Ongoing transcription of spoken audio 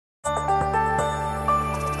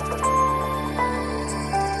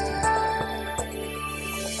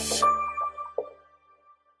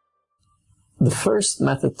The first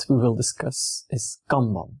method we will discuss is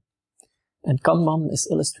Kanban. And Kanban is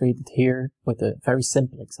illustrated here with a very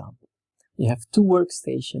simple example. You have two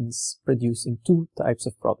workstations producing two types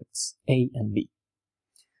of products, A and B.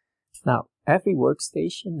 Now, every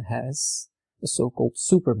workstation has a so-called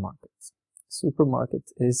supermarket. Supermarket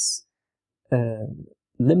is a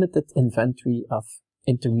limited inventory of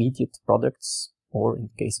intermediate products, or in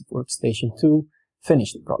the case of workstation 2,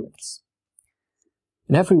 finished products.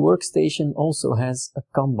 And every workstation also has a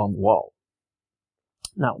Kanban wall.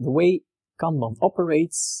 Now, the way Kanban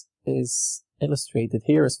operates is illustrated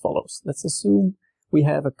here as follows. Let's assume we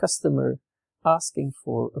have a customer asking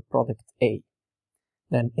for a product A.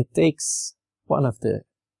 Then it takes one of the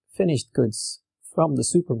finished goods from the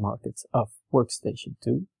supermarket of workstation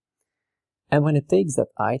 2. And when it takes that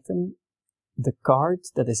item, the card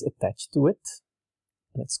that is attached to it,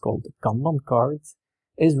 that's called the Kanban card,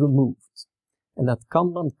 is removed. And that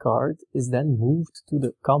Kanban card is then moved to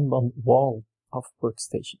the Kanban wall of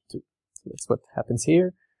workstation 2. So that's what happens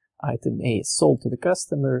here. Item A is sold to the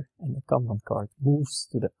customer and the Kanban card moves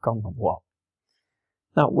to the Kanban wall.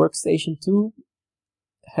 Now, workstation 2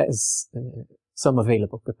 has some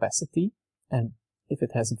available capacity, and if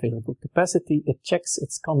it has available capacity, it checks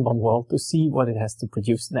its Kanban wall to see what it has to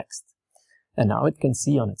produce next. And now it can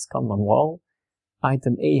see on its Kanban wall,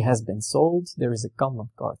 item A has been sold, there is a Kanban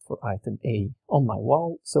card for item A on my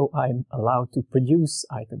wall, so I'm allowed to produce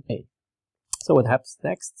item A. So what happens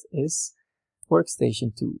next is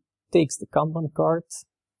workstation 2 takes the Kanban card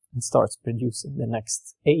and starts producing the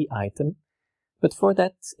next A item. But for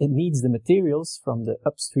that, it needs the materials from the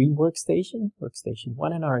upstream workstation, workstation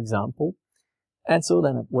 1 in our example. And so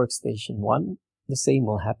then at workstation 1, the same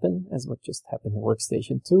will happen as what just happened in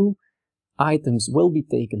workstation 2. Items will be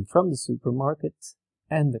taken from the supermarket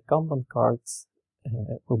and the Kanban card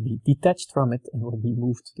will be detached from it and will be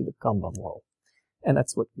moved to the Kanban wall. And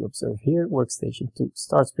that's what we observe here. Workstation 2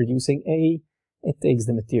 starts producing A. It takes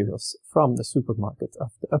the materials from the supermarket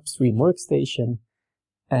of the upstream workstation,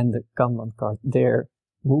 and the Kanban card there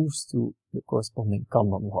moves to the corresponding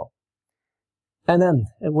Kanban wall. And then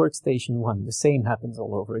at workstation 1, the same happens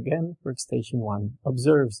all over again. Workstation 1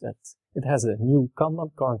 observes that it has a new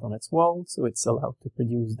Kanban card on its wall, so it's allowed to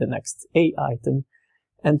produce the next A item.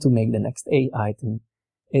 And to make the next A item,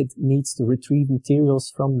 it needs to retrieve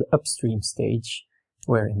materials from the upstream stage,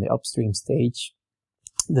 where in the upstream stage,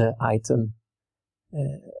 the item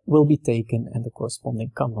will be taken and the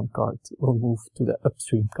corresponding Kanban card will move to the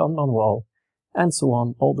upstream Kanban wall, and so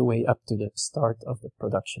on all the way up to the start of the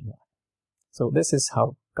production line. So this is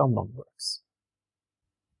how Kanban works.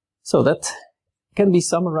 So that can be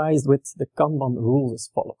summarized with the Kanban rules as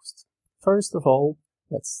follows. First of all,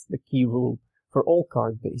 that's the key rule for all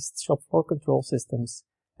card-based shop floor control systems.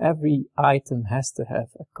 Every item has to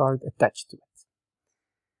have a card attached to it.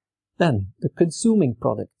 Then the consuming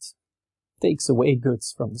product takes away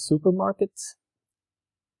goods from the supermarket,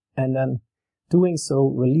 and then doing so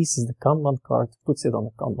releases the Kanban card, puts it on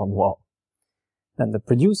the Kanban wall. Then the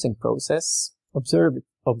producing process observes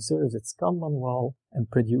its Kanban wall and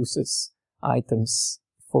produces items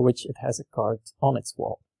for which it has a card on its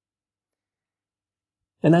wall.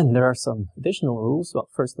 And then there are some additional rules. Well,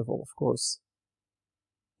 first of all, of course,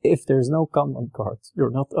 if there's no Kanban card, you're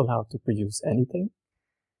not allowed to produce anything.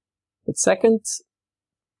 But second,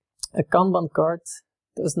 a Kanban card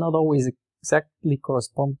does not always exactly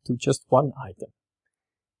correspond to just one item.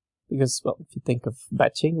 Because, well, if you think of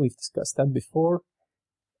batching, we've discussed that before,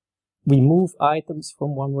 we move items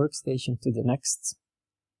from one workstation to the next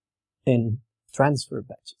in transfer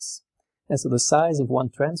batches. And so the size of one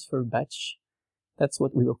transfer batch, that's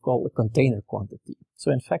what we will call a container quantity.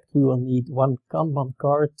 So in fact, we will need one Kanban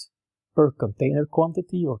card per container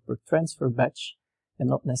quantity or per transfer batch, and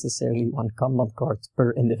not necessarily one Kanban card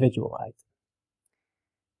per individual item.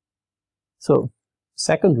 So,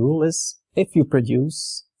 second rule is, if you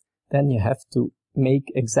produce, then you have to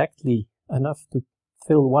make exactly enough to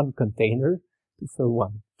fill one container, to fill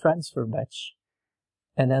one transfer batch,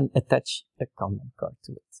 and then attach a Kanban card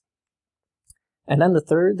to it. And then the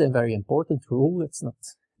third and very important rule, it's not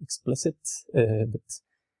explicit, but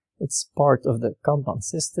it's part of the Kanban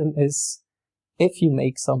system, is if you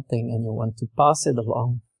make something and you want to pass it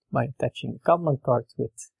along by attaching a Kanban card to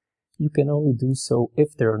it, you can only do so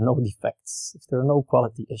if there are no defects, if there are no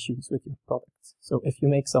quality issues with your product. So if you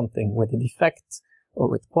make something with a defect or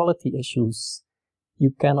with quality issues, you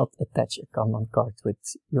cannot attach a Kanban card to it.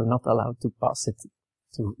 You're not allowed to pass it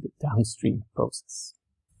to the downstream process.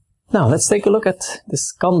 Now let's take a look at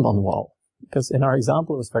this Kanban wall, because in our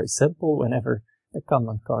example it was very simple. Whenever a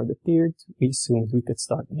Kanban card appeared, we assumed we could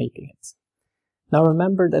start making it. Now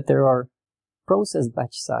remember that there are process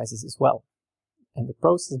batch sizes as well. And the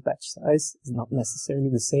process batch size is not necessarily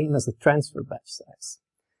the same as the transfer batch size.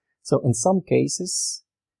 So in some cases,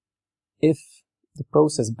 if the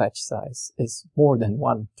process batch size is more than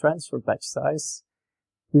one transfer batch size,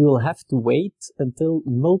 we will have to wait until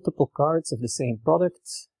multiple cards of the same product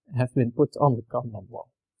have been put on the Kanban wall.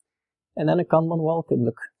 And then a Kanban wall could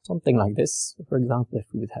look something like this. For example, if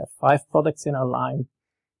we would have 5 products in our line,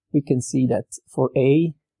 we can see that for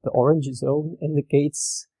A, the orange zone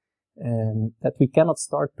indicates that we cannot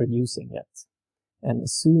start producing yet. And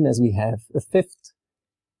as soon as we have a 5th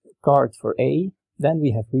card for A, then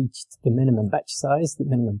we have reached the minimum batch size, the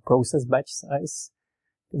minimum process batch size,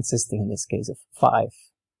 consisting in this case of 5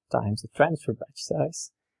 times the transfer batch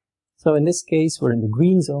size. So in this case, we're in the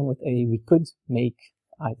green zone with A, we could make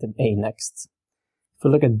item A next. If we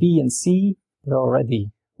look at B and C, there are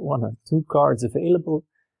already 1 or 2 cards available,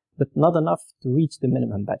 but not enough to reach the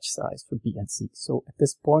minimum batch size for B and C. So at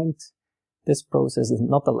this point, this process is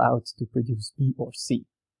not allowed to produce B or C.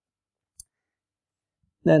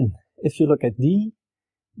 Then, if you look at D,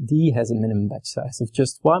 D has a minimum batch size of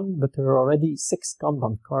just 1, but there are already 6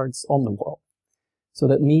 Kanban cards on the wall. So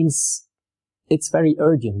that means it's very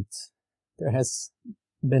urgent. There has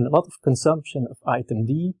been a lot of consumption of item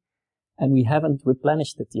D, and we haven't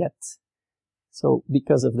replenished it yet. So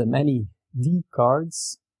because of the many D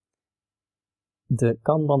cards, the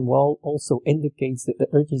Kanban wall also indicates the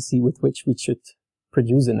urgency with which we should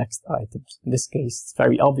produce the next item. In this case, it's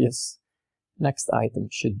very obvious. Next item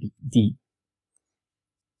should be D.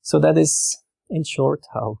 So that is, in short,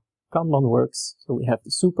 how Kanban works. So we have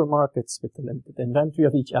the supermarkets with the limited inventory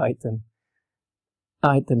of each item.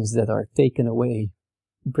 Items that are taken away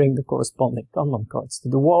bring the corresponding Kanban cards to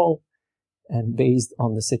the wall. And based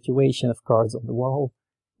on the situation of cards on the wall,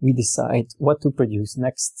 we decide what to produce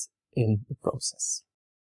next in the process.